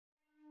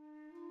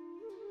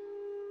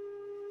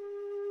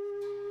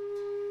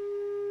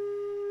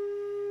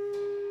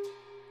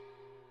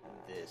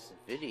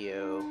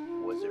video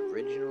was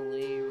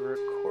originally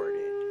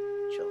recorded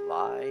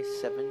July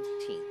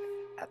 17th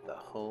at the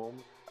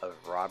home of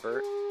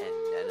Robert and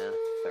Menla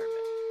Thurman.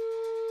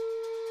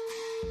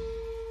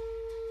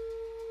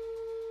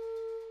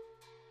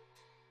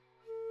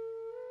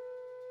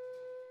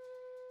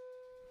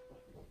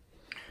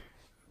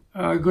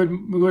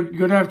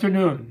 Good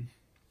afternoon.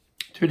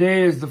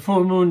 Today is the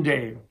full moon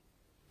day.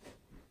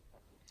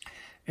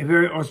 A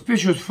very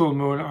auspicious full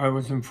moon, I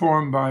was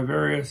informed by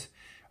various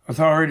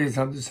authorities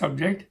on the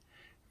subject.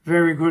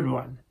 Very good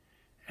one.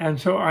 And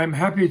so I'm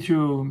happy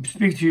to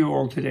speak to you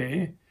all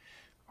today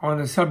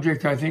on a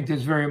subject I think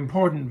is very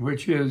important,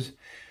 which is,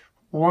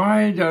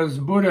 why does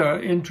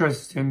Buddha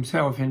interest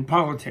himself in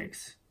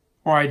politics?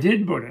 Why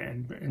did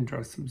Buddha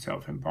interest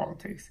himself in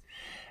politics?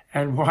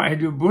 And why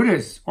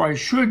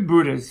should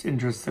Buddhists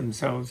interest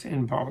themselves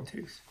in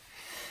politics?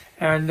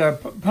 And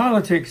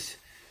politics,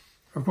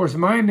 of course,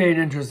 my main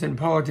interest in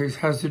politics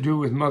has to do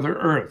with Mother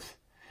Earth.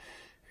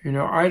 You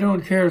know, I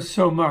don't care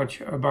so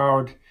much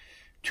about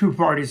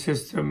two-party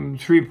system,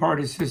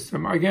 three-party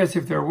system. I guess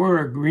if there were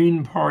a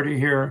Green Party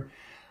here,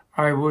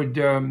 I would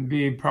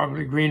be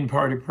probably a Green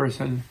Party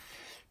person.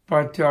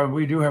 But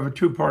we do have a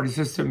two-party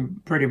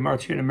system pretty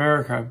much in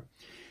America.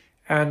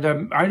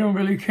 And I don't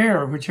really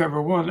care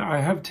whichever one.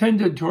 I have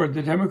tended toward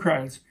the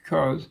Democrats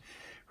because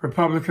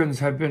Republicans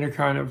have been a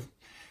kind of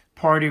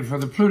party for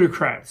the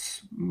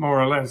plutocrats,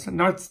 more or less. And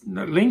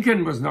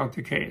Lincoln was not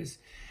the case.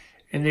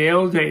 In the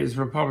old days,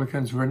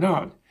 Republicans were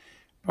not.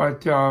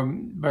 But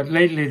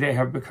lately they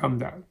have become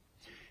that.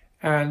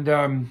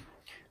 And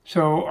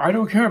so I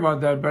don't care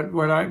about that. But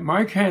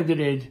my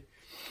candidate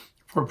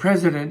for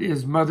president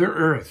is Mother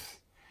Earth,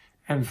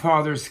 and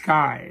Father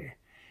Sky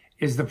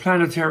is the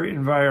planetary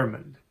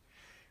environment.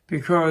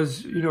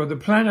 Because, you know, the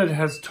planet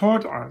has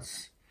taught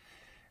us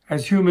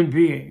as human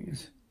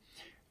beings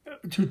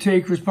to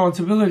take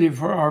responsibility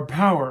for our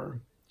power,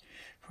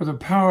 for the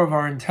power of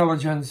our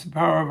intelligence, the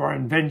power of our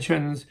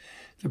inventions,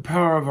 the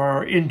power of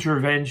our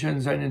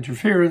interventions and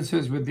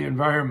interferences with the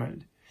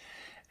environment.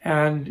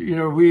 And, you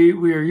know,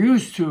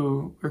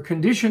 we're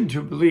conditioned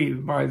to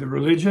believe by the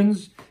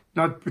religions,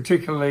 not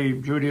particularly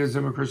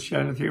Judaism or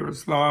Christianity or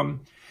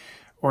Islam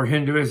or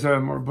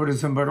Hinduism or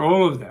Buddhism, but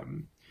all of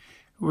them.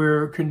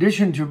 We're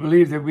conditioned to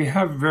believe that we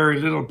have very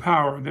little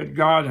power, that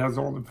God has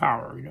all the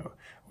power, you know,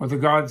 or the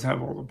gods have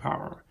all the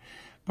power.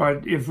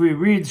 But if we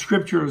read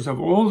scriptures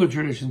of all the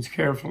traditions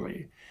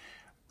carefully,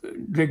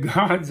 the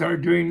gods are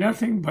doing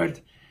nothing but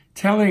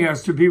telling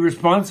us to be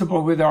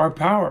responsible with our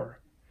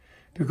power,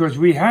 because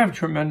we have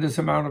tremendous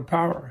amount of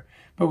power,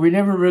 but we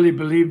never really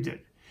believed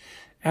it.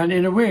 And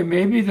in a way,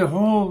 maybe the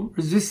whole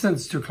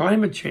resistance to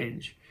climate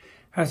change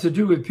has to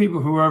do with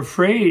people who are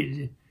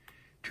afraid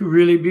to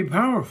really be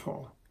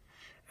powerful.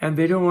 And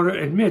they don't want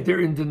to admit,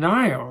 they're in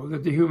denial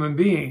that the human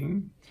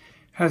being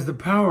has the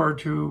power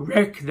to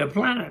wreck the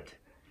planet.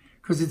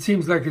 Because it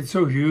seems like it's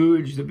so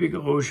huge, the big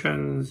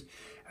oceans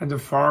and the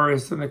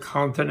forests and the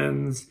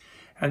continents,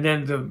 and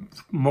then the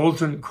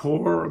molten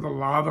core or the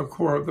lava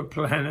core of the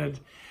planet,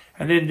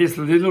 and then this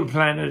little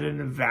planet and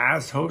a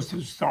vast host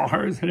of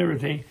stars and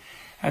everything.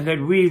 And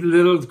then we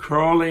little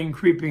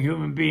creeping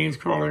human beings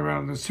crawling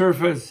around the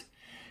surface,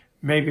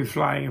 maybe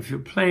flying a few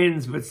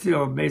planes, but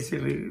still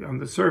basically on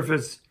the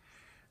surface,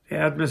 the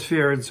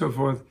atmosphere and so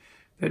forth,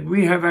 that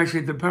we have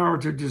actually the power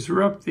to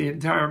disrupt the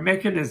entire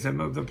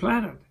mechanism of the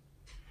planet.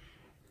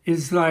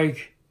 It's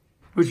like,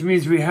 which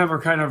means we have a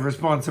kind of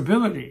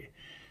responsibility.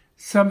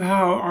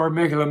 Somehow our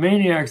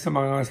megalomaniacs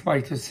among us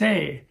like to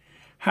say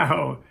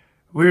how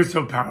we're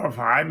so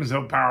powerful, I'm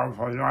so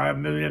powerful, you know, I have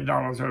 $1 million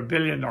or $1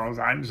 billion,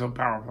 I'm so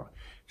powerful.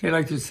 They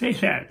like to say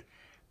that.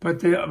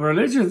 But the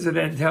religions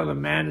then tell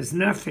them man is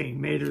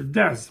nothing, made of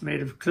dust,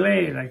 made of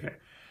clay,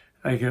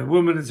 like a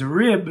woman is a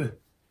rib.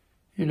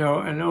 You know,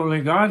 and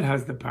only God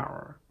has the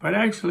power. But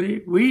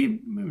actually, we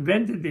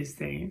invented these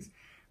things.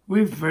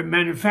 We've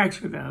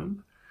manufactured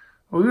them.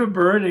 We were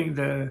burning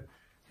the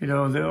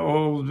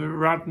old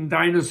rotten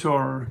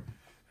dinosaur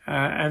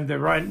and the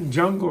rotten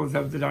jungles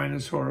of the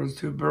dinosaurs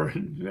to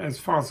burn as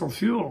fossil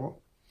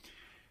fuel.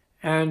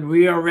 And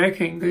we are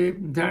wrecking the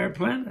entire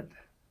planet.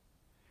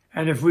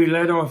 And if we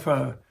let off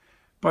a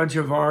bunch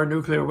of our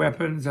nuclear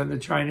weapons, and the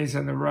Chinese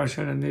and the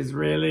Russian and the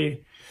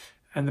Israeli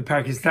and the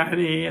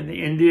Pakistani and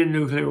the Indian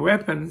nuclear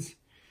weapons,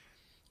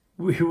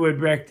 we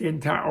would wreck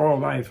all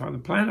life on the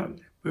planet.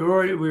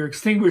 We're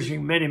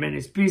extinguishing many,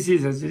 many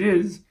species as it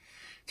is,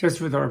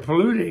 just with our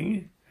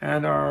polluting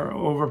and our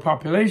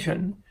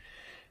overpopulation.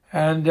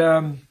 And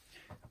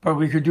but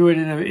we could do it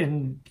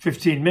in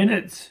 15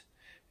 minutes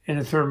in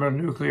a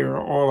thermonuclear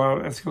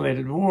all-out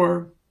escalated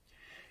war.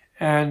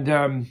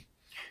 And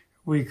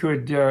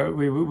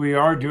we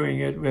are doing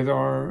it with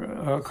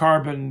our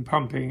carbon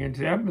pumping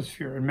into the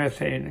atmosphere, and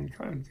methane,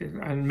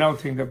 and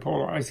melting the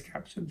polar ice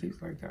caps and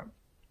things like that,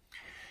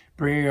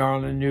 bringing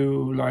on a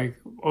new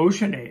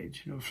ocean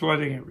age, you know,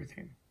 flooding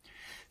everything.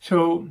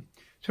 So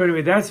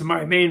anyway, that's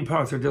my main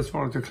part. I just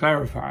wanted to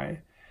clarify.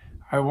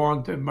 I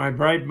want my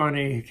Bright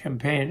Money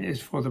campaign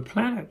is for the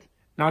planet,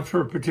 not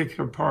for a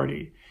particular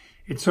party.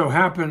 It so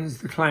happens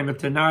the climate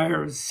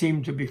deniers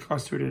seem to be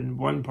clustered in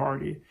one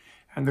party,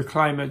 and the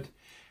climate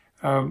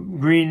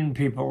green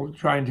people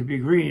trying to be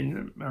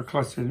green are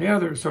clustered in the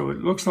other. So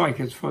it looks like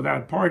it's for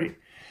that party.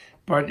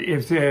 But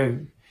if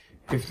the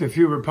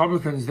few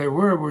Republicans there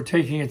were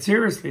taking it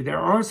seriously, there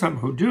are some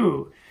who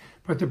do.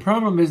 But the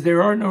problem is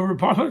there are no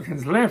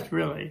Republicans left,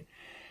 really.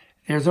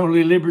 There's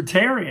only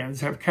libertarians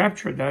have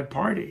captured that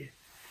party.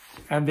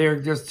 And they're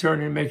just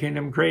making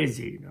them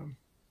crazy,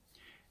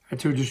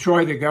 to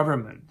destroy the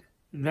government.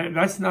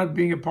 That's not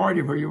being a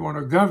party where you want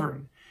to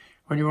govern.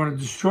 When you want to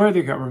destroy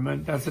the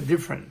government, that's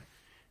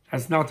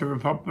that's not the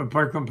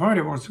Republican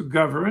Party. It wants to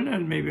govern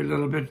and maybe a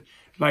little bit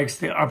likes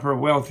the upper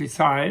wealthy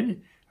side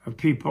of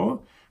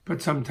people.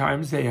 But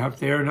sometimes they're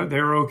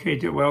okay.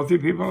 Wealthy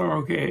people are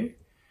okay.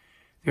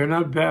 They're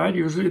not bad.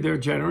 Usually they're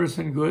generous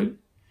and good.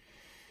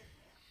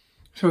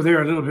 So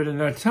they're a little bit in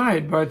that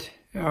side, but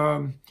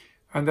and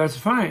that's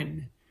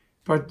fine.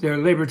 But the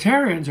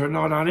libertarians are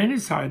not on any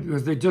side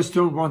because they just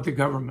don't want the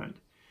government.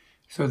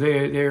 So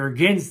they're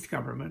against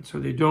government. So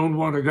they don't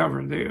want to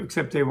govern,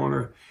 except they want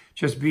to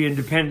just be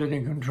independent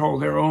and control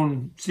their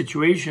own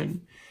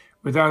situation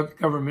without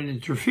government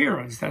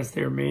interference. That's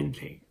their main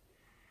thing.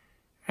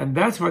 And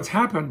that's what's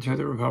happened to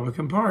the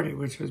Republican Party,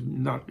 which is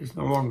no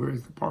longer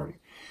the party.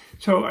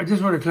 So I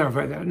just want to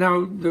clarify that.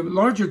 Now, the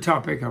larger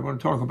topic I want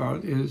to talk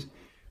about is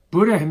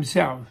Buddha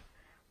himself.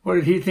 What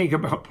did he think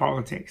about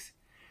politics?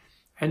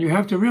 And you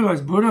have to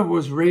realize Buddha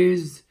was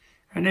raised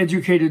and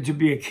educated to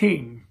be a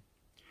king.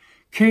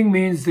 King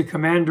means the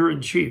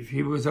commander-in-chief.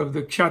 He was of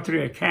the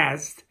Kshatriya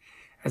caste,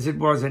 as it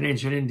was in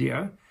ancient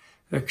India.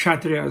 The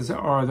Kshatriyas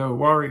are the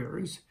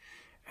warriors,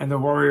 and the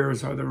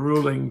warriors are the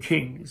ruling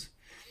kings.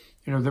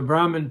 The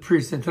Brahmin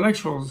priests,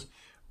 intellectuals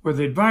were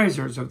the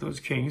advisors of those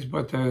kings,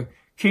 but the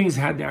kings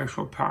had the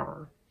actual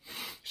power.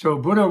 So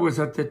Buddha was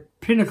at the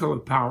pinnacle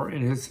of power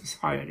in his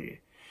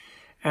society.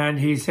 And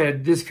he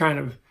said this kind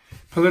of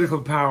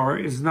political power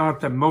is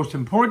not the most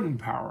important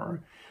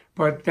power,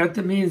 but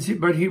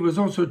he was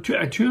also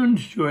attuned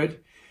to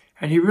it,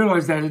 and he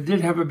realized that it did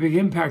have a big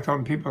impact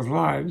on people's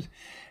lives,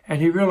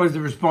 and he realized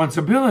the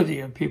responsibility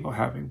of people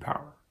having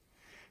power.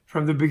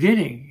 From the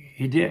beginning,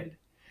 he did.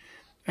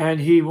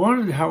 And he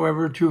wanted,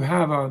 however, to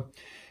have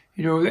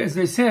as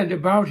they said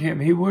about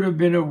him, he would have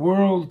been a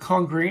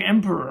world-conquering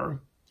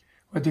emperor,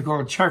 what they call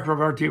a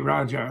Chakravarti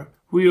Raja,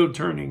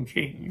 wheel-turning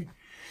king,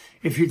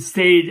 if he'd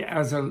stayed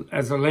as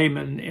a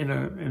layman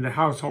in the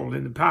household,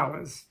 in the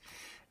palace,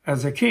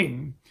 as a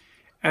king.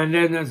 And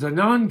then as a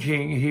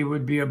non-king, he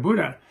would be a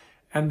Buddha.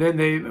 And then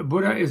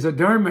Buddha is a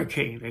Dharma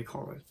king, they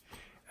call it,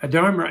 a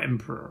Dharma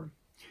emperor.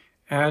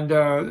 And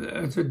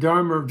it's a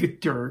Dharma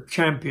victor,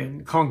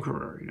 champion,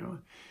 conqueror,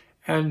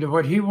 And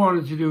what he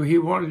wanted to do,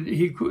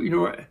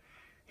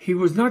 he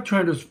was not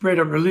trying to spread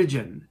a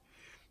religion.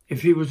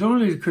 If he was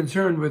only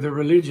concerned with a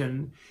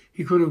religion,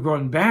 he could have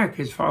gone back.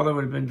 His father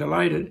would have been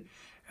delighted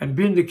and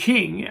been the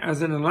king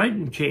as an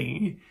enlightened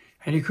king.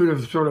 And he could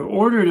have sort of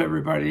ordered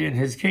everybody in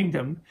his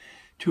kingdom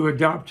to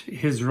adopt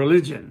his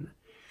religion.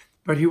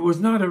 But he was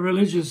not a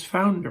religious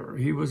founder.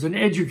 He was an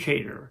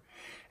educator.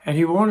 And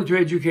he wanted to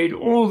educate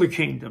all the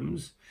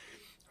kingdoms.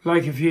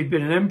 Like if he had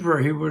been an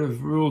emperor, he would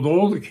have ruled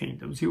all the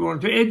kingdoms. He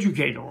wanted to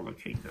educate all the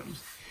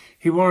kingdoms.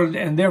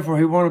 And therefore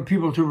he wanted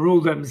people to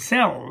rule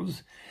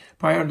themselves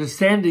by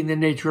understanding the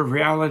nature of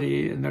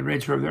reality and the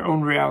nature of their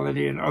own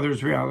reality and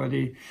others'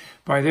 reality,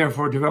 by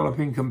therefore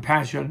developing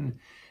compassion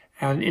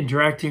and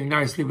interacting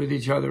nicely with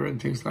each other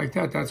and things like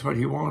that. That's what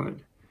he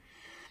wanted.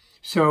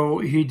 So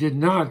he did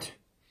not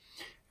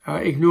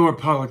ignore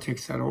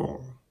politics at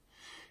all.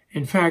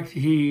 In fact,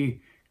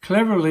 he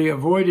cleverly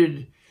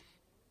avoided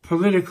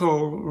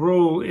political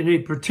role in a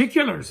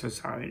particular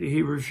society.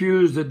 He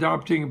refused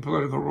adopting a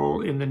political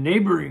role in the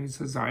neighboring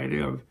society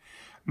of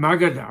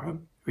Magadha.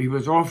 He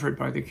was offered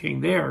by the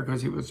king there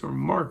because he was a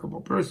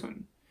remarkable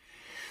person.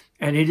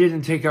 And he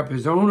didn't take up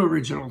his own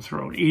original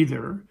throne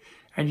either.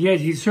 And yet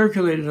he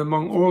circulated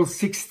among all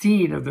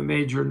 16 of the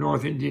major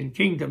North Indian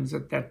kingdoms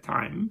at that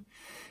time,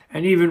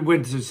 and even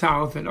went to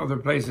south and other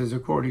places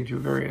according to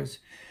various,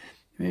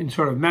 in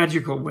sort of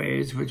magical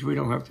ways, which we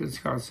don't have to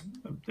discuss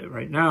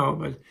right now,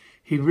 but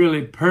he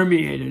really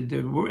permeated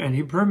the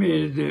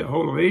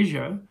whole of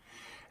Asia,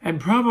 and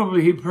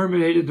probably he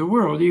permeated the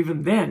world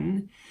even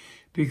then,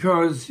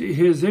 because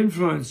his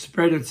influence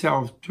spread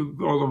itself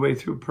all the way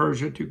through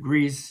Persia to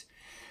Greece.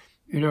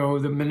 The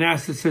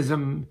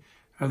monasticism,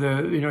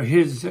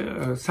 his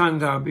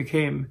Sangha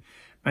became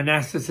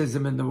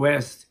monasticism in the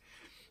West.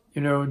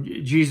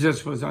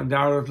 Jesus was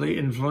undoubtedly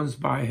influenced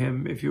by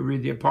him, if you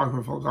read the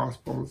apocryphal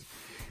Gospels,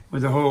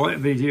 with the whole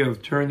idea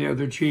of turn the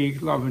other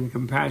cheek, love and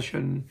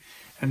compassion,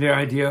 and the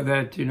idea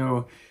that,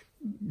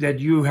 that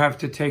you have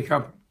to take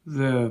up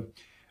the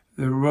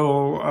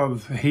role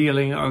of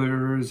healing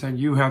others, and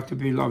you have to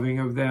be loving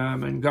of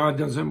them, and God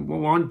doesn't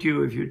want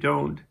you if you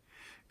don't.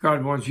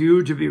 God wants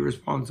you to be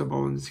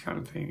responsible, and this kind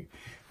of thing.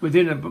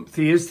 Within a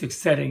theistic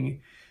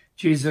setting,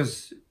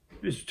 Jesus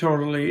is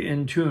totally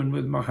in tune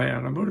with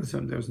Mahayana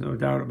Buddhism. There's no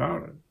doubt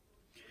about it.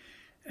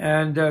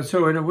 And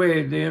so in a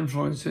way, the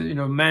influence,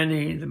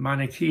 Mani, the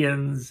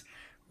Manichaeans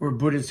were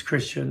Buddhist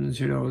Christians,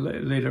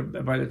 later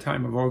by the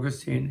time of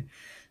Augustine.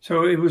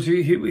 So he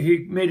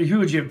made a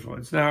huge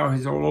influence. Now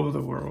he's all over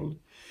the world,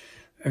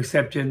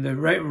 except in the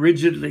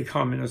rigidly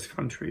communist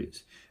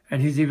countries.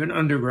 And he's even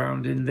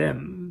underground in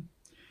them.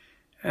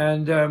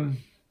 And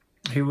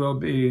he will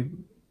be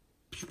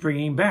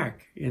springing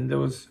back in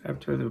those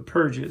after the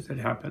purges that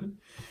happened.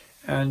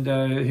 And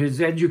his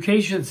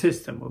education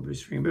system will be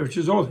springing back, which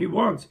is all he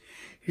wants.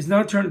 He's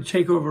not trying to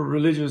take over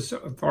religious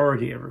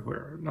authority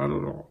everywhere, not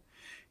at all.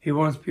 He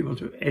wants people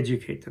to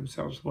educate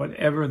themselves,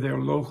 whatever their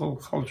local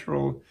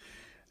cultural,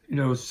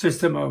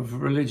 system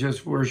of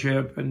religious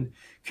worship and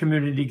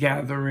community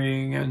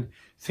gathering and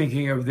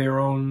thinking of their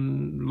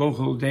own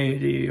local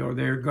deity or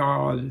their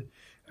God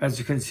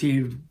as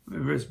conceived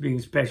as being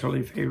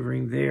specially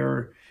favoring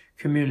their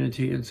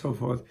community and so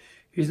forth.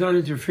 He's not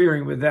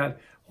interfering with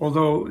that,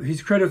 although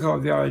he's critical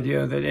of the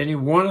idea that any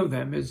one of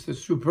them is the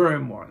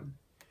supreme one,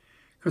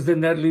 because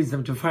then that leads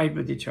them to fight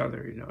with each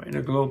other, in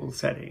a global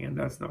setting, and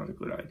that's not a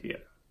good idea.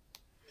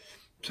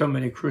 So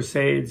many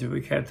crusades, and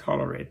we can't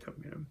tolerate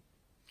them,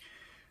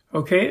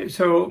 Okay,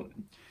 so,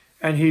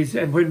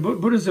 and when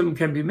Buddhism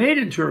can be made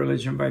into a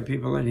religion by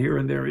people, and here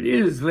and there it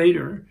is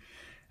later,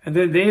 and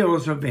then they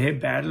also behave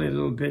badly a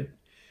little bit,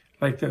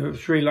 like the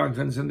Sri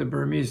Lankans and the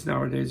Burmese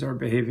nowadays are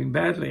behaving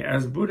badly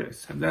as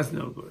Buddhists, and that's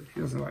no good.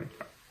 He doesn't like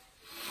that.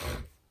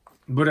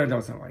 Buddha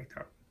doesn't like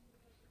that.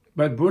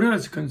 But Buddha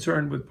is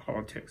concerned with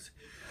politics,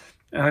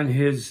 and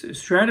his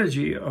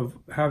strategy of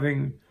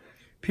having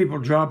people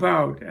drop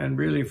out and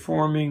really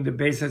forming the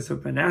basis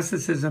of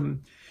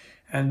monasticism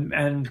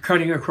and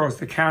cutting across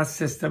the caste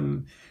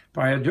system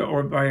by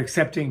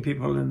accepting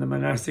people in the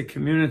monastic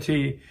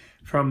community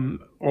from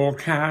all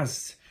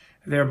castes,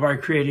 thereby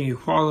creating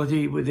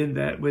equality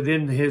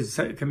within his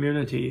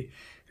community,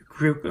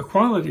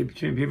 equality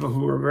between people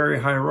who were very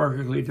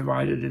hierarchically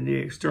divided in the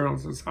external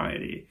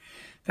society.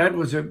 That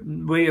was a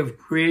way of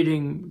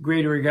creating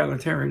greater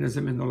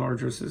egalitarianism in the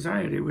larger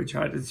society, which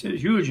had a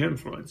huge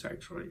influence,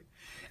 actually,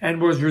 and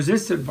was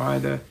resisted by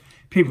the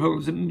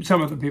people,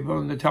 some of the people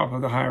in the top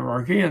of the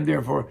hierarchy, and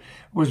therefore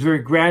was very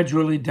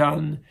gradually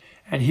done,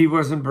 and he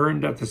wasn't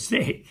burned at the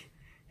stake.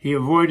 He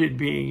avoided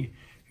being,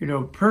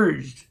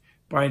 purged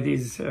by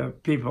these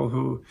people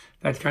who,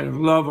 that kind of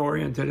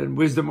love-oriented and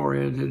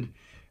wisdom-oriented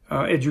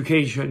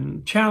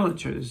education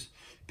challenges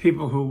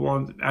people who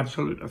want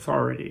absolute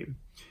authority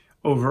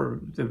over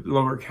the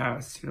lower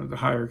castes, the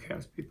higher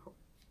caste people.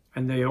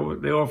 And they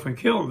often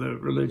kill the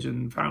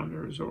religion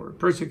founders or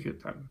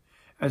persecute them,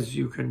 as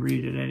you can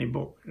read in any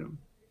book.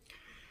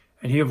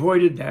 And he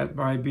avoided that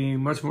by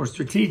being much more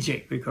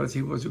strategic because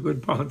he was a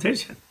good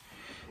politician.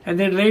 And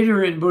then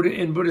later in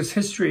Buddhist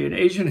history, in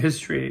Asian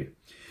history,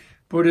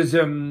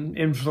 Buddhism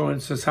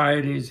influenced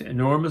societies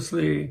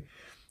enormously,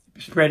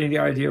 spreading the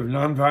idea of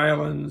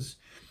nonviolence.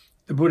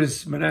 The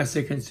Buddhist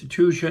monastic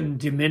institution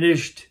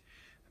diminished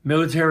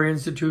military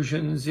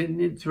institutions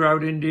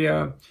throughout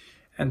India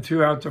and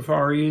throughout the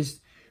Far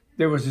East.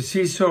 There was a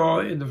seesaw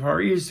in the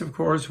Far East, of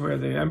course, where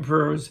the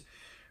emperors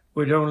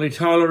would only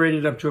tolerate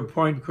it up to a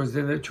point because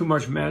then too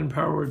much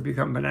manpower would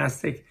become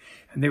monastic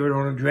and they would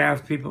want to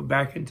draft people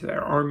back into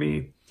their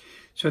army.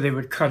 So they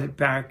would cut it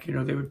back,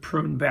 they would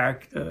prune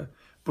back the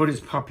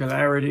Buddhist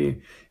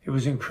popularity. It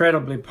was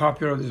incredibly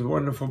popular. There's a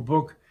wonderful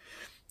book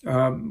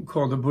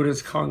called The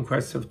Buddhist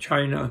Conquest of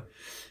China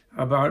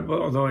about,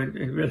 although it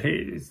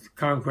really is,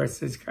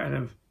 conquest is kind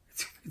of,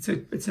 it's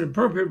an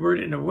appropriate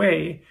word in a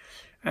way.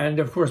 And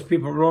of course,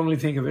 people wrongly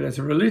think of it as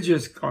a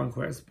religious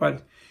conquest,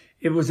 but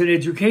it was an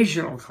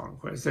educational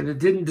conquest, and it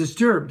didn't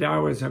disturb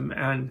Taoism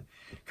and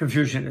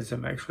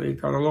Confucianism, actually.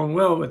 It got along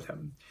well with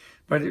them.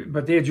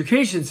 But the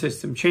education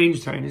system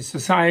changed Chinese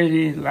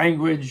society,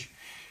 language,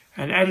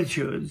 and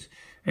attitudes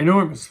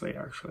enormously,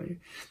 actually.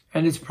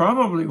 And it's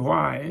probably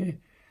why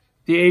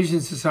the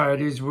Asian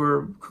societies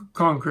were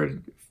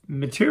conquered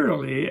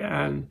materially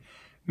and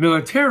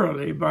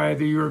militarily by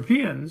the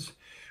Europeans,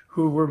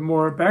 who were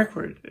more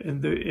backward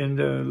in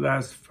the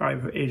last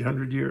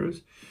 800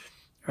 years.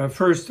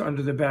 First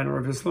under the banner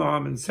of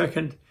Islam, and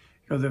second,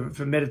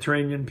 the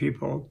Mediterranean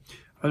people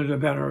under the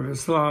banner of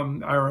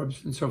Islam,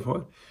 Arabs and so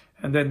forth,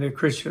 and then the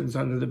Christians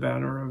under the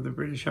banner of the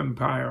British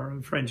Empire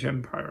and French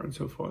Empire and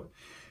so forth,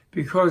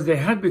 because they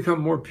had become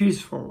more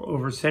peaceful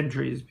over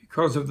centuries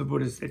because of the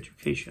Buddhist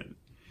education.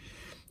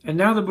 And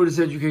now the Buddhist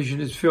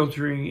education is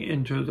filtering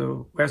into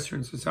the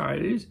Western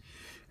societies,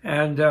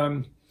 and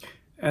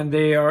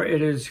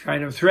it is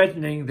kind of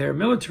threatening their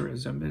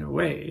militarism in a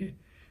way.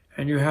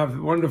 And you have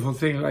a wonderful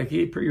thing like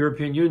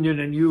European Union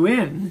and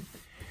UN,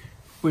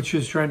 which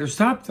is trying to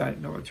stop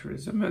that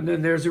militarism. And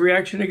then there's a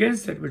reaction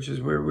against it, which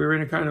is where we're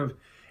in a kind of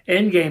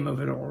end game of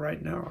it all right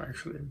now,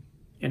 actually,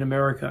 in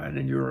America and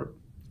in Europe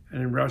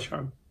and in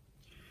Russia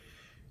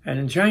and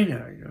in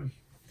China.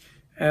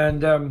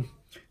 And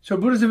so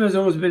Buddhism has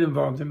always been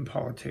involved in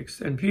politics.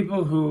 And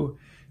people who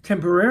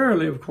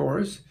temporarily, of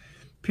course,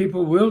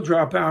 people will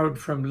drop out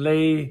from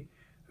lay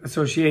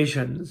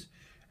associations,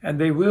 and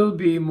they will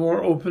be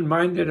more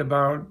open-minded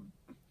about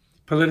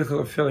political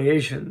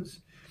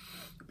affiliations,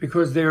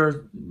 because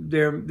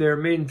their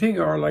main thing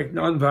are like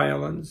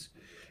nonviolence,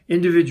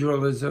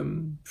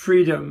 individualism,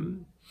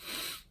 freedom,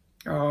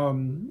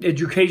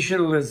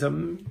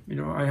 educationalism.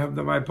 I have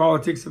my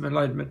politics of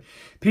enlightenment.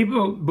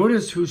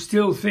 Buddhists who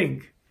still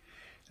think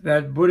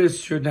that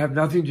Buddhists should have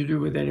nothing to do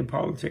with any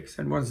politics,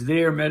 and once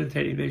they are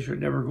meditating, they should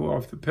never go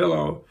off the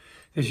pillow,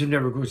 they should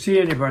never go see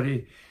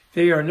anybody.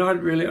 They are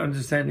not really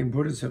understanding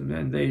Buddhism,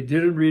 and they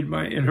didn't read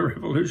my Inner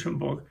Revolution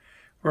book,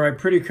 where I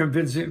pretty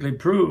convincingly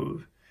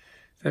prove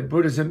that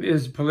Buddhism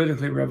is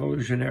politically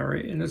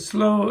revolutionary in a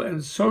slow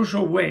and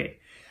social way.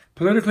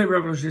 Politically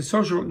revolutionary,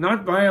 social,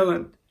 not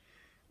violent,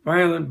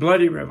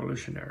 bloody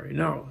revolutionary,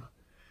 no.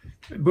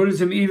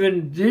 Buddhism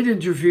even did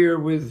interfere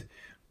with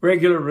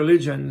regular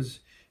religions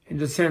in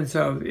the sense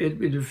of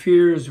it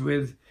interferes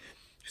with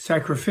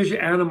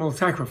animal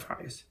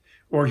sacrifice,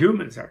 or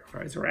human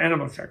sacrifice, or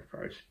animal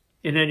sacrifice,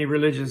 in any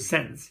religious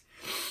sense.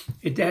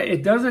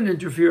 It doesn't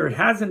interfere, it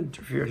hasn't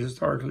interfered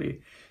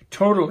historically,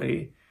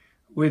 totally,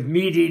 with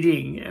meat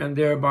eating and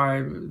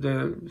thereby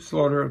the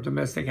slaughter of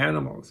domestic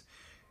animals.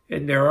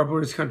 And there are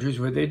Buddhist countries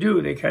where they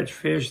do. They catch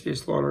fish, they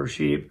slaughter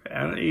sheep,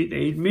 and they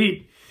eat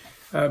meat.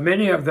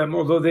 Many of them,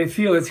 although they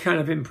feel it's kind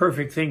of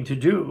imperfect thing to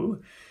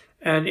do.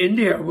 And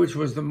India, which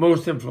was the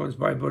most influenced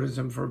by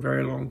Buddhism for a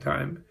very long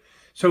time,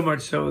 so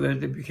much so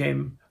that it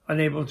became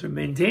unable to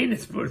maintain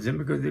its Buddhism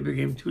because they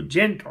became too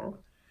gentle.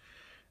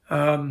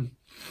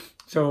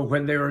 So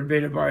when they were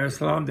invaded by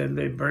Islam, then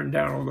they burned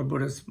down all the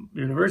Buddhist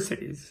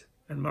universities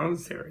and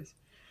monasteries.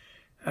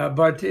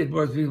 But it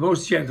was the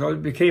most gentle.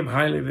 It became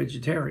highly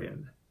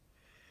vegetarian.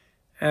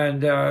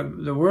 And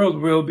the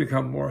world will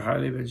become more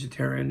highly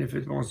vegetarian if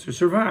it wants to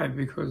survive,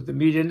 because the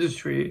meat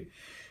industry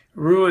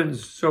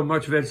ruins so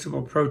much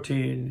vegetable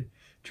protein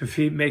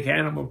to make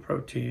animal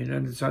protein,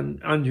 and it's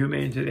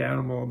unhumane to the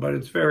animal, but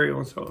it's very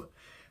also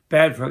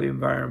bad for the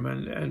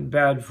environment and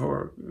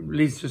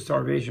leads to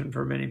starvation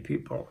for many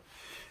people,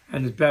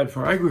 and it's bad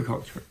for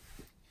agriculture.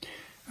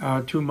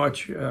 Too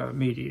much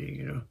meat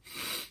eating,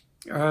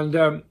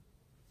 and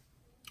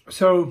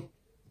so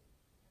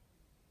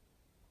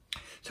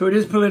it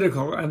is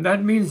political, and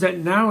that means that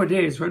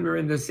nowadays, when we're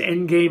in this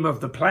end game of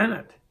the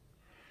planet,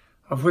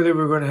 of whether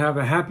we're going to have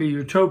a happy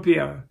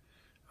utopia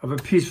of a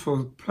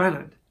peaceful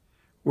planet,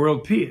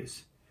 world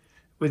peace,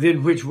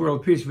 within which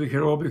world peace we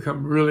can all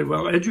become really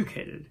well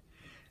educated.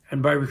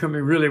 And by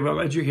becoming really well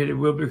educated,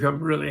 we'll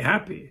become really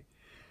happy.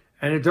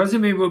 And it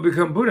doesn't mean we'll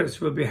become Buddhists.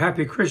 We'll be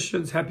happy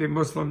Christians, happy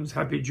Muslims,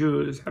 happy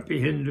Jews,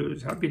 happy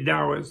Hindus, happy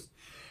Taoists,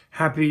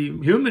 happy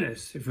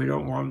humanists, if we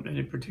don't want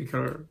any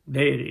particular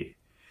deity.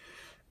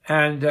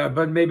 And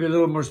but maybe a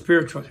little more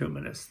spiritual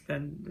humanists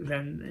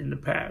than in the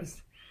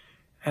past.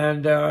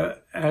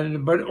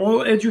 But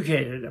all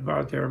educated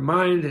about their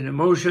mind and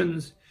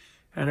emotions,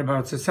 and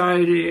about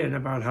society, and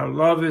about how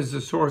love is the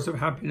source of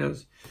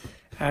happiness,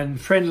 and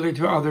friendly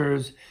to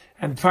others,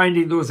 and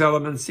finding those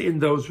elements in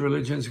those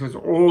religions, because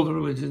all the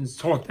religions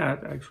taught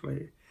that,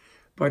 actually,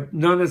 but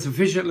none as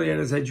efficiently and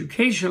as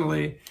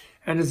educationally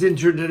and as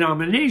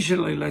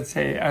interdenominationally, let's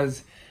say,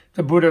 as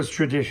the Buddhist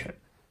tradition.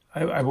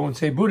 I won't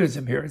say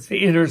Buddhism here, it's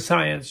the inner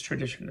science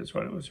tradition is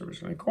what it was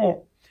originally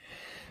called.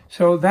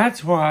 So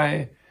that's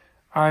why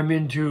I'm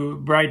into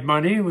bright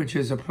money, which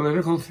is a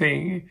political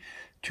thing,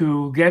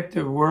 to get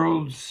the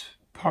world's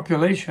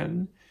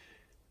population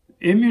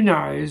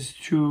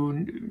immunized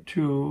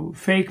to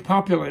fake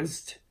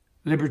populist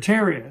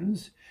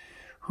libertarians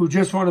who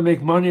just want to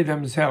make money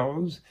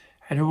themselves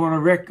and who want to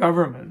wreck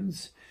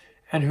governments,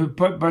 and who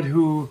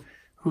do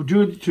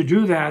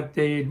that,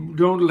 they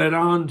don't let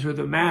on to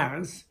the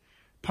mass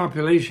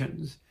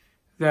populations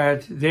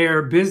that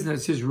their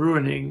business is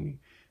ruining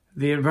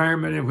the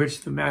environment in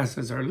which the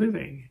masses are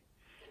living,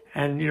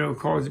 and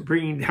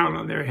bringing down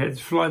on their heads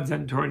floods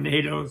and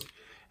tornadoes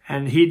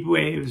and heat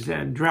waves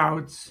and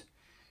droughts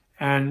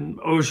and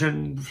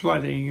ocean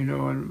flooding,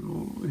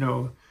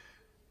 and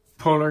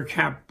polar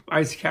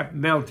ice cap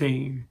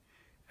melting,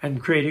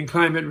 and creating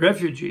climate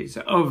refugees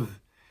of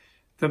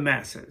the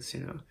masses.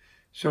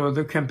 So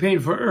the campaign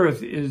for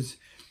Earth is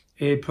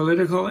a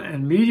political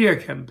and media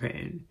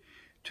campaign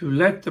to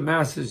let the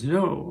masses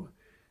know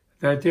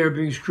that they're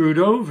being screwed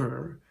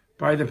over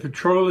by the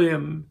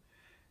petroleum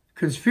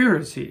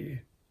conspiracy,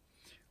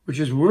 which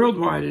is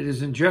worldwide. It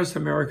isn't just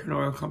American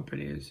oil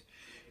companies.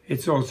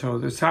 It's also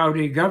the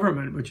Saudi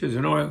government, which is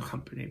an oil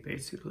company,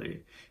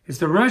 basically. It's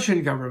the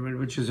Russian government,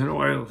 which is an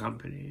oil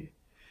company.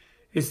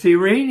 It's the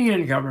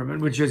Iranian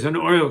government, which is an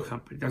oil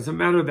company. It doesn't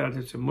matter that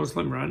it's a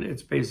Muslim run,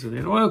 it's basically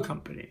an oil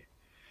company,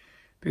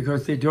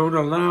 because they don't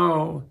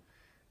allow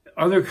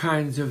other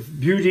kinds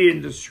of beauty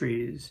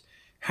industries,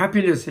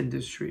 happiness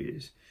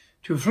industries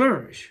to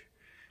flourish.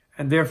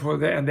 And therefore,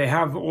 they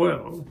have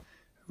oil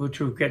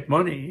to get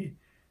money,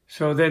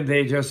 so then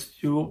they just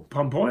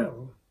pump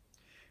oil.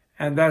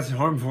 And that's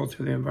harmful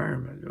to the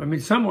environment. I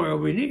mean, some oil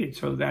we need,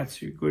 so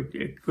that's a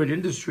good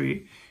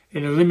industry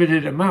in a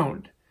limited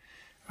amount,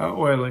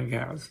 oil and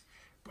gas.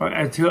 But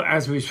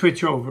as we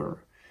switch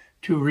over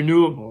to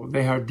renewable,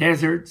 they have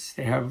deserts,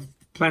 they have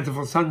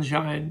plentiful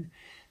sunshine,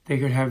 They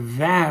could have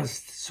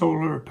vast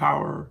solar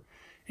power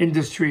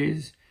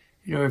industries,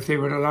 if they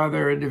would allow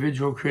their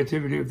individual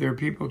creativity of their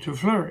people to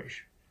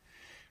flourish,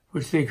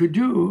 which they could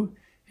do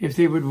if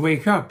they would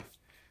wake up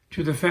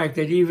to the fact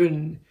that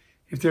even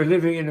if they're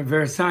living in a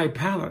Versailles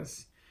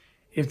palace,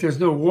 if there's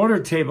no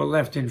water table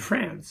left in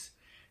France,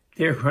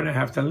 they're going to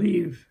have to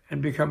leave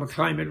and become a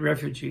climate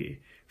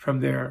refugee from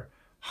their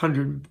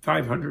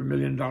 $500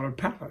 million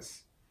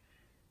palace.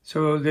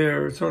 So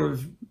their sort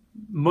of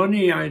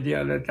money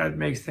idea that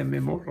makes them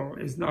immortal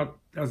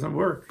doesn't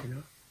work,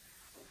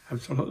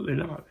 Absolutely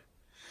not.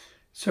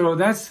 So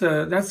that's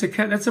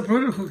a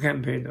political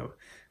campaign, though,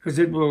 because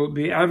it will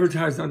be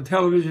advertised on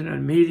television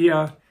and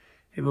media.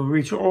 It will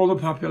reach all the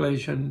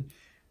population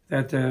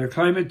that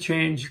climate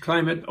change,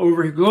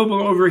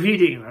 global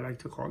overheating, I like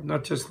to call it,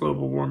 not just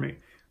global warming,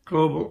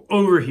 global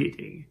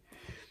overheating,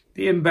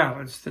 the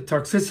imbalance, the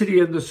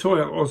toxicity in the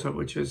soil also,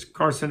 which is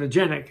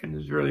carcinogenic and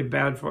is really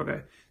bad for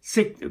the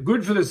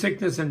good for the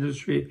sickness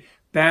industry,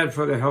 bad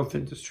for the health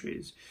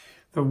industries.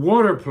 The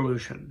water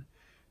pollution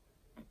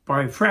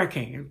by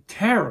fracking,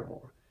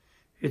 terrible.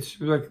 It's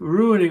like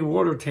ruining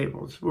water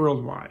tables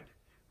worldwide,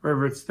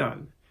 wherever it's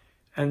done.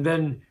 And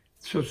then,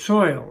 so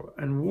soil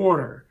and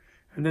water,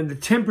 and then the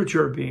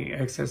temperature being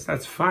excess,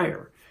 that's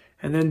fire.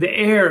 And then the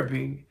air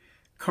being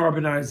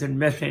carbonized and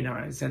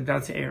methanized, and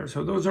that's air.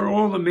 So those are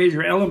all the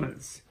major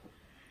elements.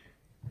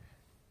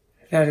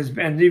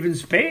 And even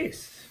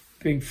space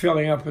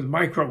filling up with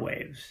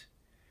microwaves.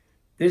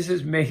 This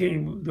is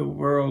making the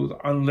world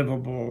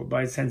unlivable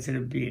by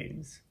sensitive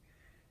beings.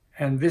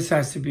 And this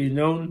has to be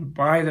known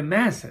by the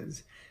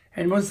masses.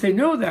 And once they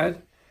know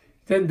that,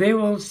 then they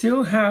will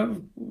still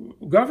have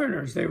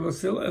governors. They will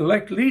still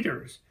elect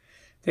leaders.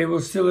 They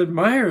will still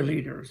admire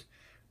leaders.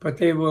 But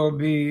they will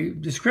be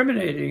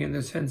discriminating in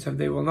the sense of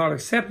they will not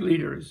accept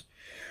leaders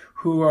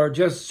who are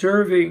just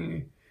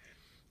serving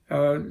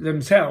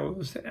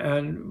themselves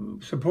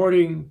and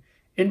supporting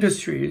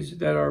industries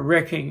that are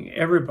wrecking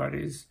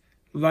everybody's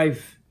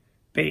life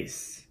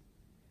base.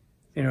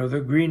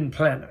 The green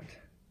planet,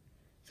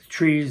 the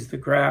trees, the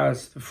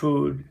grass, the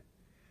food,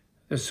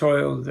 the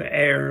soil, the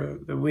air,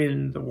 the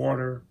wind, the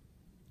water.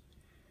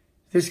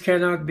 This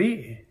cannot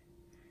be.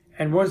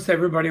 And once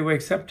everybody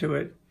wakes up to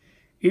it,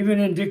 even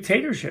in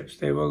dictatorships,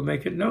 they will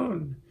make it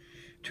known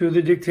to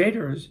the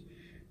dictators,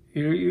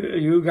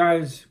 you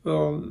guys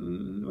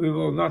we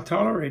will not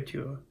tolerate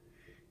you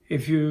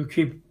if you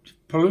keep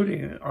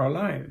polluting our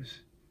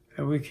lives,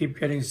 and we keep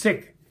getting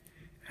sick,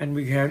 and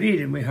we can't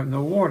eat, and we have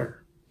no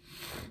water.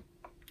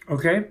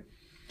 Okay?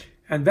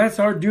 And that's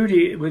our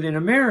duty within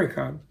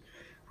America,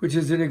 which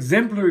is an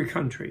exemplary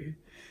country.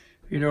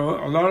 A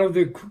lot of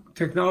the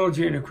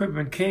technology and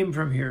equipment came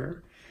from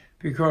here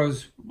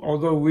because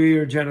although we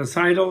are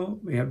genocidal,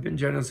 we have been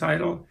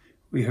genocidal,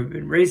 we have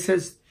been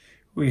racist,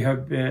 we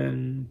have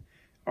been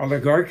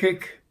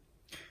oligarchic,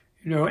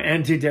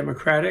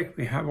 anti-democratic,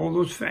 we have all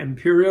those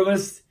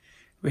imperialists,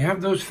 we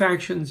have those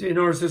factions in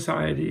our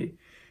society,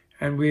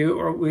 and we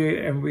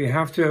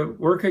have to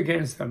work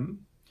against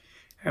them,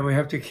 and we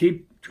have to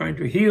keep trying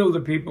to heal the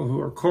people who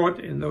are caught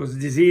in those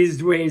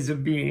diseased ways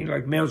of being,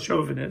 like male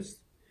chauvinists,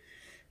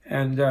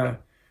 and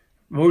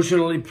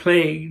emotionally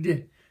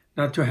plagued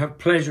not to have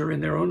pleasure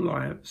in their own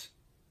lives.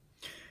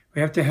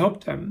 We have to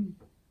help them.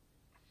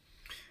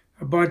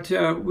 But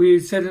we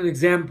set an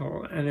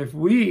example, and if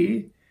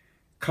we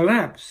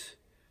collapse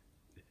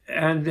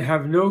and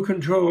have no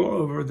control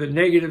over the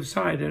negative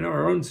side in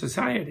our own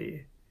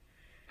society,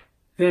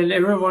 then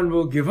everyone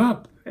will give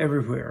up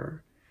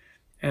everywhere.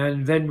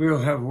 And then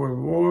we'll have world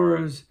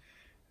wars,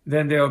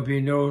 then there'll be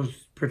no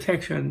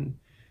protection,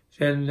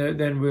 then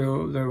there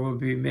will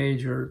be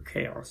major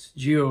chaos,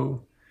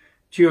 geothermal,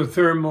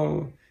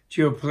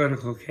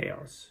 geopolitical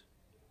chaos.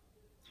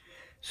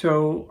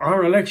 So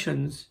our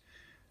elections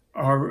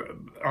are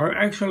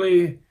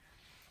actually,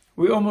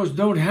 we almost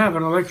don't have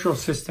an electoral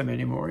system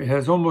anymore. It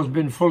has almost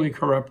been fully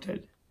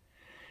corrupted.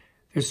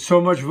 There's so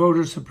much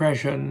voter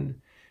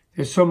suppression,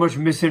 there's so much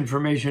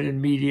misinformation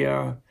in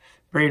media,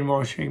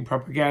 brainwashing,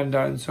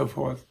 propaganda, and so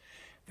forth,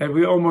 that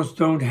we almost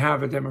don't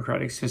have a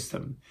democratic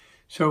system.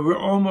 So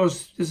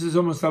this is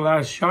almost the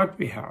last shot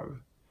we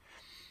have.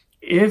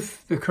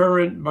 If the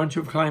current bunch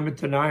of climate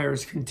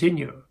deniers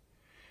continue,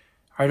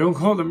 I don't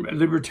call them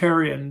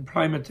libertarian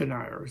climate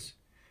deniers,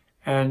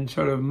 and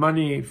sort of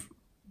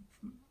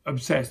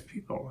money-obsessed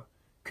people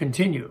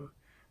continue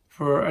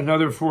for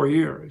another 4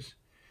 years,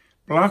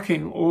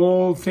 blocking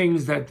all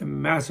things that the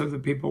mass of the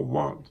people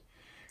want.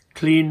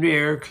 Clean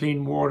air,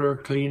 clean water,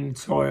 clean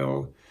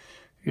soil,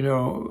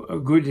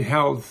 good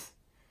health,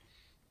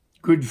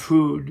 good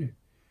food,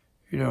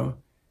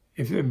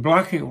 if they're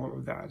blocking all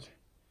of that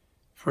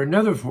for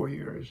another 4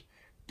 years,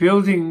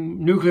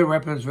 building nuclear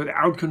weapons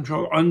without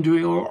control,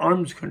 undoing all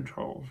arms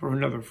control for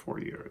another 4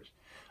 years,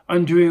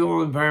 undoing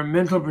all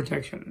environmental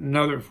protection,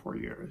 another 4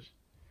 years,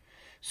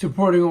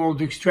 supporting all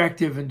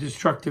extractive and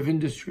destructive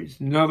industries,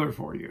 another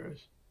 4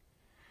 years,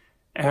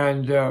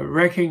 and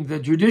wrecking the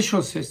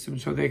judicial system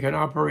so they can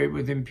operate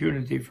with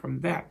impunity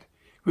from that,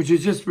 which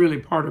is just really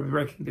part of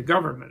wrecking the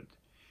government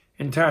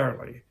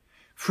entirely,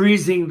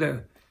 freezing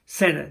the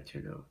Senate,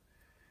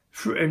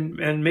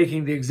 and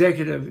making the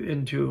executive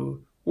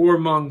into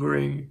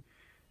warmongering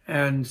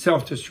and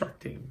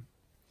self-destructing.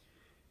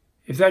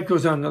 If that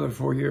goes on another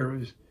 4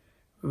 years,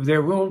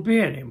 there won't be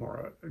any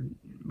more.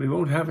 We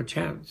won't have a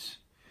chance.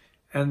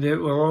 And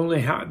there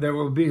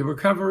will be a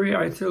recovery.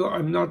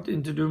 I'm not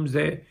into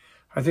doomsday.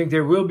 I think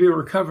there will be a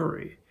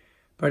recovery,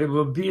 but it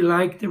will be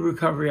like the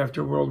recovery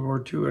after World War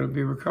II. It'll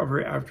be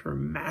recovery after a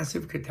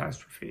massive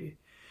catastrophe.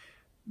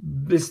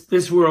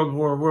 This World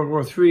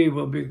War III,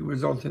 will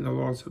result in the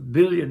loss of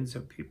billions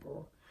of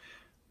people,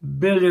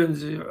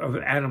 billions of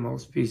animal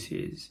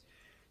species,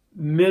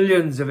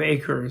 millions of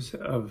acres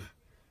of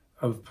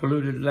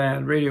polluted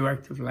land,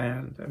 radioactive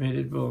land. I mean,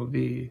 it will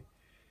be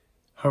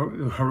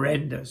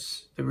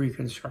horrendous, the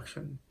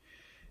reconstruction.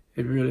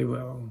 It really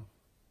will.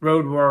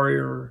 Road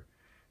Warrior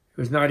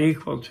was not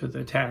equal to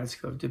the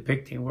task of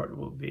depicting what it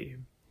will be.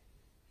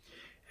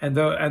 And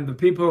the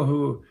people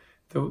who,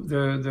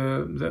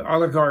 the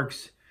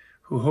oligarchs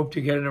who hope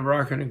to get in a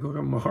rocket and go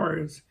to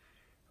Mars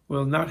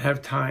will not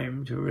have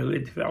time to really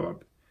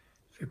develop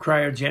the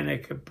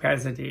cryogenic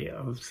capacity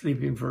of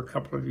sleeping for a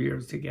couple of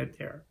years to get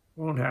there.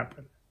 Won't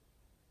happen.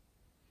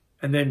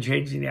 And then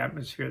changing the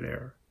atmosphere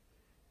there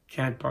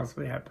can't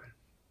possibly happen.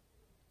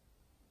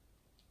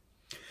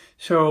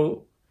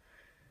 So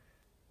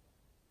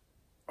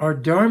our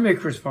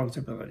dharmic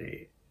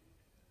responsibility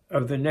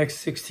of the next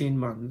 16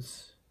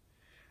 months,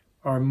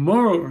 our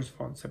moral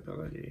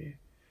responsibility,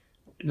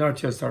 not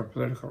just our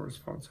political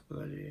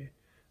responsibility,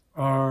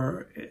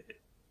 our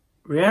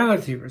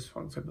reality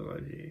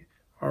responsibility,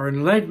 our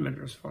enlightenment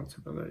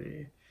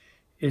responsibility,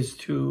 is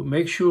to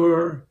make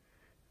sure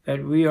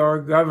that we are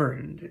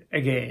governed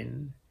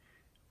again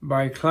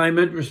by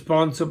climate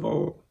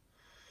responsible,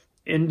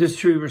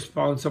 industry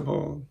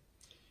responsible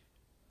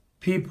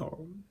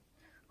people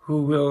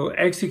who will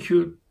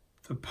execute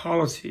the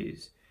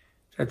policies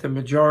that the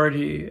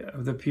majority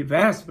of the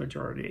vast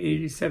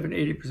majority,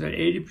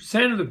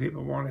 80% of the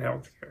people want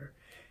health care.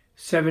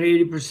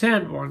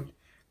 80% want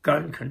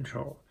gun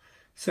control.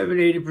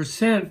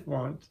 80%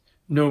 want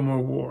no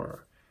more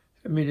war.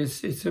 I mean,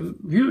 it's a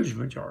huge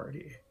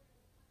majority.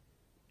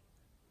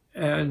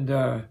 And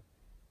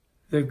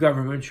the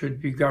government should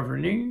be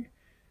governing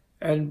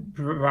and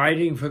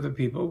providing for the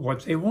people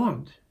what they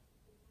want.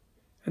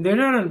 And they're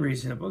not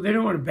unreasonable. They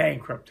don't want to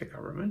bankrupt the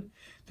government.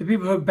 The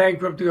people who have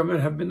bankrupted the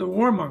government have been the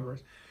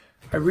warmongers.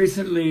 I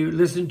recently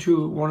listened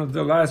to one of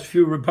the last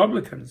few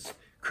Republicans,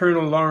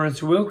 Colonel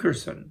Lawrence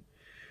Wilkerson,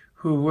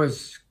 who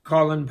was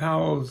Colin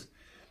Powell's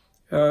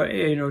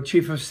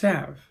chief of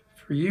staff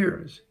for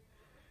years,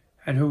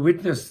 and who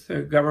witnessed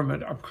the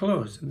government up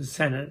close in the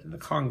Senate and the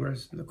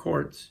Congress and the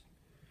courts.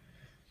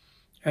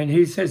 And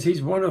he says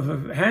he's one of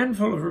a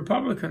handful of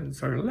Republicans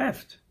who are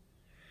left.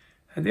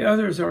 And the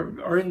others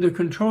are in the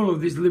control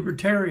of these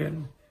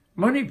libertarian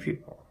money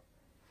people.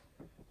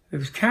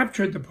 They've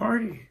captured the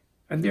party,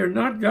 and they're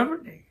not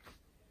governing.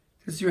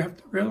 This you have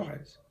to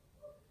realize.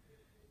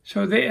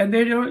 So they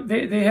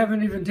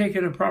haven't even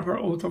taken a proper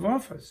oath of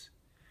office,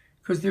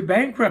 because they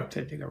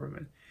bankrupted the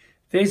government.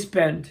 They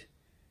spent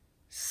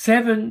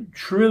 $7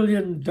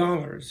 trillion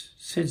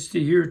since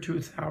the year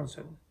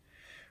 2000,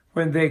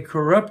 when they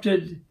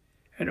corrupted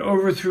and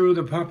overthrew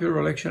the popular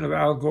election of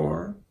Al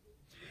Gore,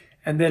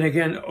 and then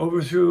again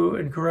overthrew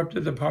and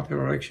corrupted the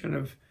popular election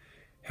of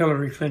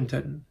Hillary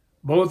Clinton,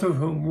 both of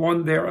whom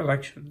won their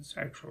elections,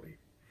 actually.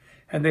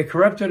 And they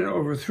corrupted and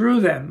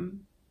overthrew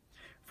them,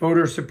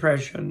 voter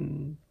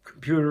suppression,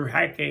 computer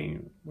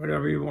hacking,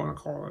 whatever you want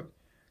to call it,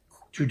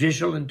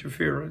 judicial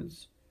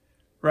interference,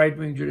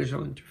 right-wing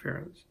judicial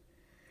interference.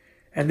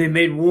 And they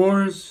made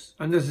wars,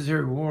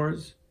 unnecessary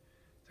wars,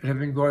 that have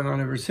been going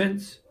on ever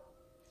since,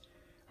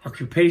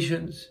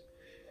 occupations.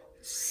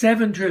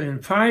 7 trillion,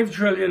 5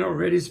 trillion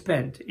already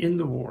spent in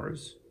the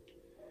wars.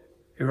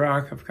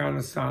 Iraq,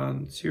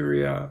 Afghanistan,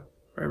 Syria,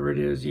 wherever it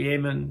is,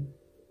 Yemen.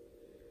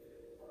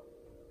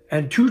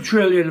 And 2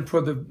 trillion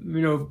for the,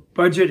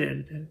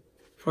 budgeted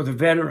for the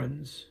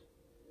veterans.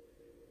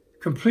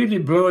 Completely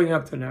blowing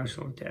up the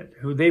national debt,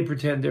 who they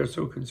pretend they're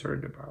so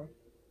concerned about.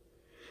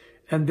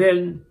 And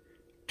then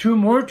 2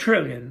 more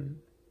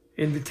trillion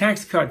in the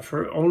tax cut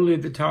for only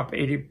the top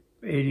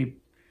 83%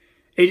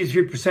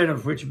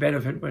 of which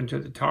benefit went to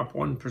the top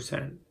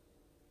 1%,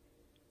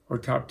 or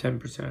top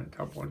 10%,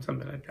 top 1,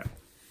 something like that.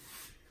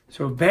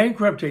 So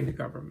bankrupting the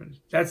government,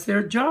 that's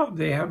their job.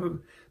 They have a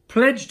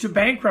pledge to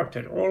bankrupt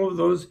it. All of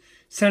those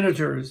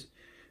senators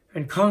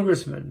and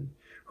congressmen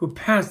who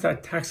passed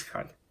that tax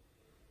cut,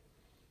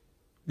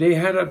 they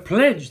had a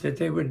pledge that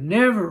they would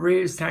never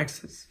raise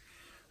taxes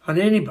on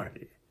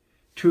anybody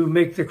to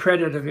make the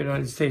credit of the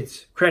United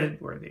States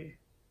creditworthy,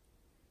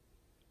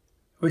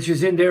 which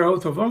is in their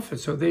oath of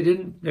office. So they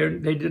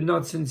did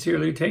not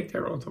sincerely take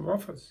their oath of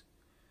office.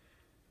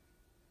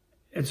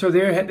 And so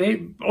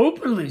they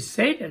openly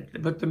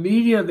stated, but the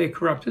media they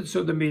corrupted,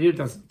 so the media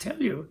doesn't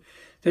tell you,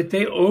 that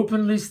they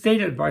openly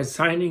stated by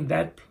signing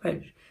that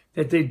pledge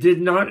that they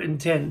did not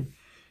intend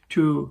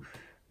to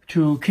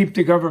keep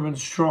the government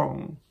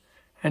strong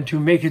and to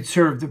make it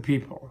serve the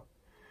people.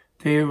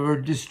 They were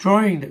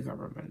destroying the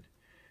government,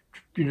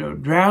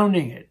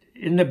 drowning it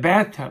in the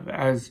bathtub,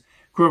 as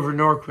Grover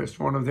Norquist,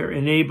 one of their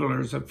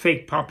enablers of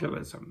fake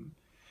populism,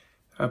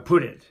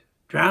 put it.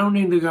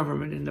 Drowning the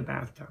government in the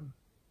bathtub.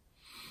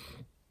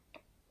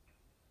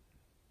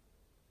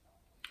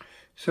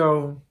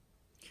 So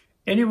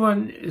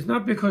anyone, it's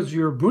not because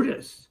you're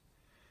Buddhist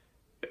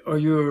or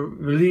you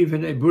believe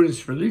in a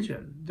Buddhist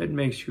religion that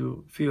makes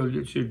you feel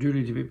it's your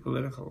duty to be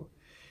political.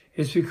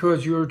 It's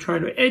because you're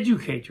trying to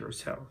educate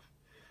yourself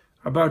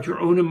about your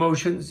own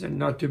emotions and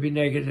not to be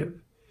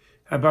negative,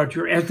 about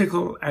your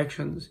ethical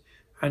actions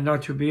and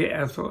not to be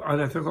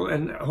unethical,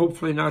 and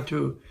hopefully not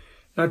to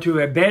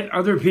abet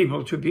other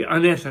people to be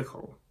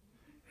unethical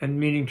and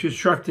meaning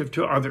destructive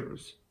to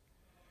others.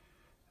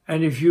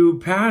 And if you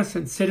pass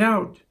and sit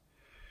out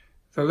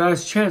the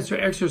last chance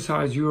to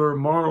exercise your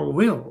moral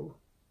will,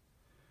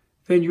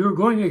 then you're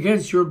going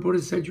against your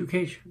Buddhist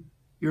education.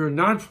 You're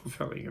not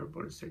fulfilling your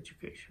Buddhist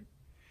education.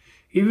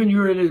 Even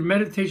you're in a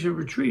meditation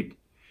retreat,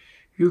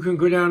 you can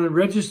go down and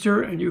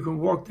register and you can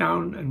walk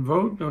down and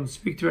vote. Don't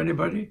speak to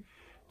anybody.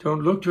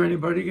 Don't look to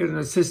anybody. Get an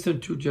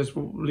assistant to just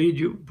lead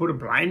you. Put a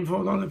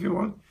blindfold on if you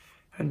want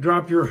and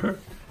drop your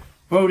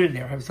vote in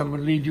there. Have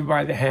someone lead you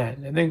by the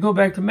hand and then go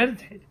back to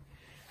meditate.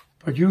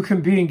 But you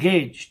can be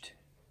engaged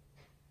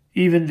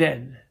even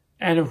then.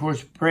 And of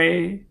course,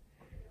 pray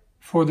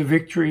for the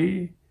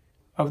victory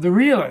of the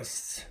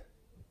realists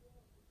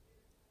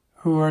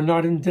who are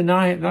not in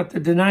denial, not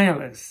the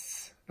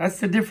denialists. That's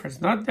the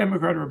difference, not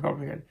Democrat or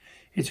Republican.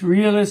 It's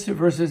realist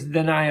versus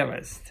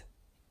denialist.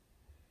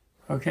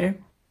 Okay?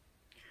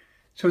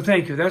 So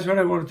thank you. That's what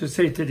I wanted to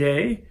say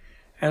today.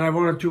 And I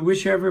wanted to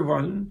wish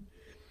everyone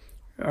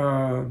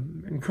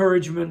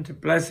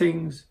encouragement,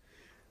 blessings.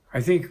 I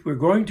think we're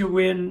going to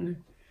win.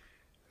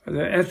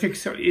 The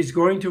ethics is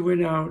going to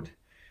win out.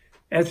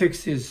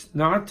 Ethics is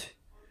not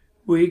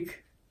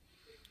weak.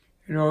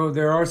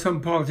 There are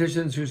some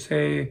politicians who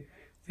say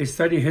they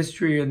study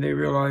history and they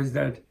realize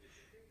that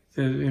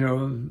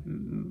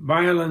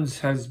violence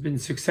has been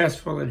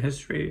successful in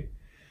history,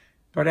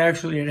 but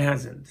actually it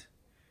hasn't.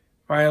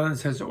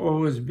 Violence has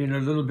always been a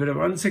little bit of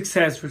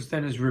unsuccess, which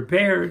then is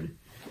repaired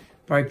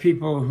by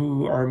people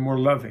who are more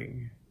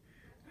loving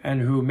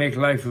and who make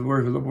life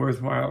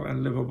worthwhile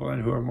and livable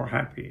and who are more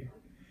happy.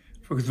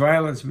 Because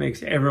violence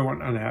makes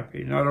everyone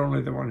unhappy, not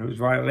only the one who's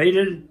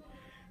violated,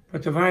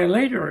 but the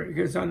violator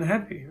gets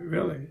unhappy,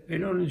 really. They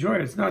don't enjoy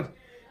it.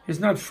 It's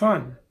not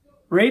fun.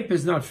 Rape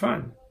is not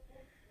fun.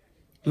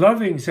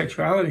 Loving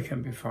sexuality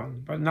can be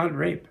fun, but not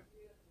rape.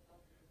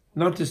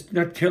 Not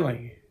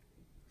killing.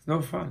 It's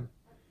no fun.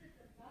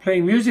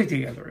 Playing music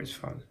together is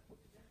fun.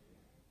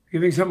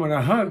 Giving someone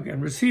a hug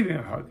and receiving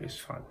a hug is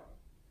fun.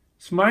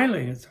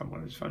 Smiling at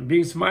someone is fun.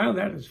 Being smiled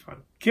at is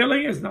fun.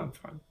 Killing is not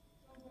fun.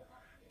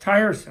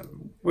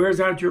 Tiresome. Wears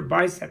out your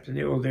biceps. In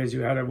the old days,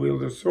 you had to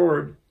wield a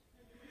sword.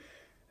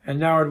 And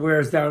now it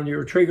wears down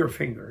your trigger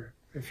finger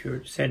if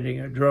you're sending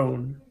a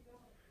drone.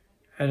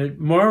 And it's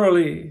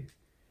morally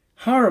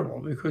horrible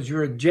because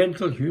you're a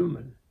gentle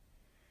human.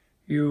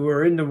 You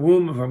were in the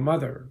womb of a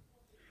mother.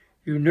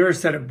 You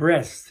nursed at a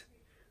breast,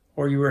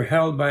 or you were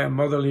held by a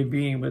motherly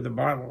being with a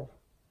bottle.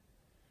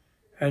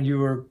 And you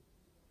were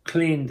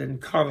cleaned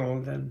and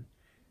cuddled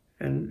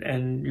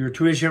and your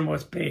tuition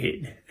was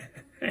paid.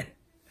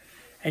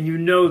 And you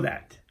know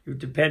that. You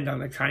depend on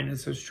the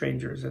kindness of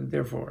strangers and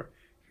therefore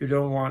you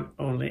don't want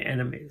only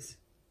enemies.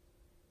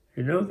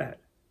 You know that.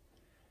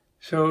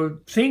 So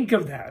think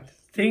of that.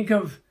 Think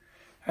of,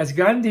 as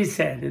Gandhi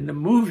said in the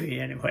movie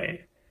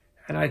anyway,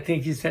 and I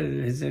think he said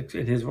it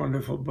in his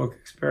wonderful book,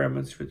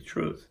 Experiments with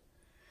Truth.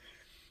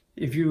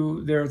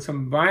 There are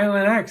some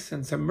violent acts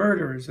and some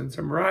murders and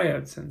some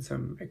riots and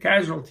some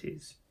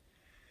casualties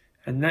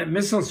and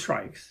missile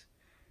strikes.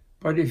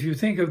 But if you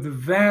think of the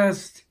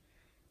vast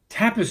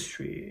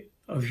tapestry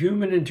of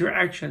human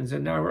interactions,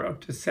 and now we're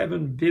up to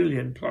 7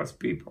 billion plus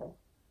people.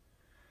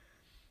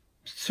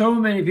 So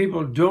many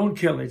people don't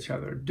kill each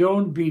other,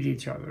 don't beat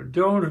each other,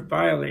 don't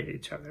violate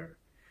each other.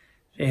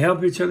 They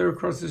help each other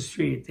across the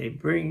street. They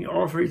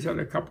offer each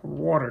other a cup of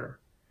water.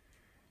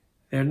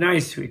 They're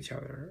nice to each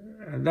other.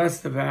 And that's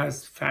the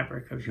vast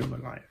fabric of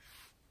human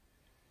life.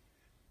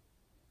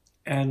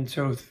 And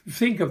so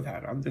think of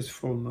that on this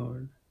full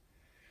moon.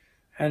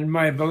 And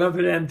my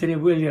beloved Anthony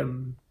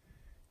William,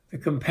 the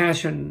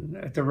compassion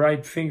at the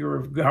right finger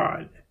of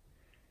God,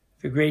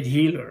 the great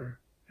healer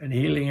and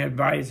healing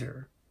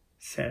advisor,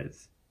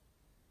 says,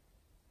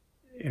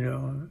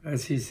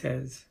 as he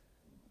says,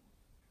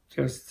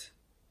 just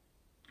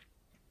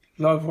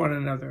love one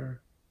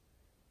another,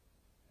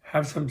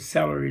 have some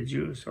celery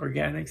juice,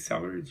 organic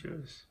celery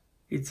juice,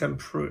 eat some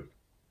fruit,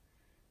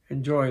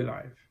 enjoy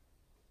life.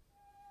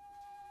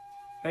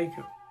 Thank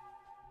you.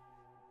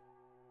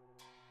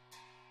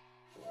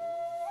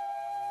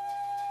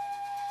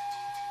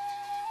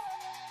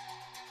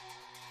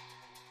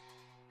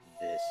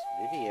 This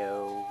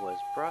video was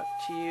brought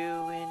to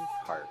you in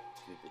part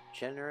through the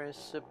generous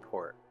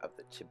support of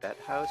the Tibet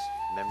House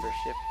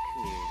membership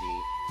community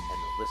and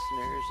the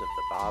listeners of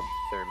the Bob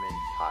Thurman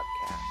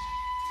podcast.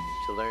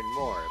 To learn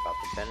more about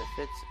the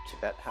benefits of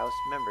Tibet House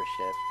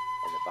membership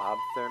and the Bob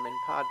Thurman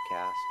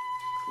podcast,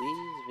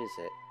 please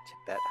visit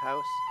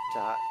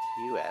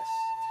tibethouse.us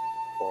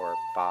or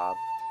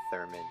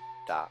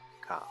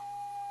bobthurman.com.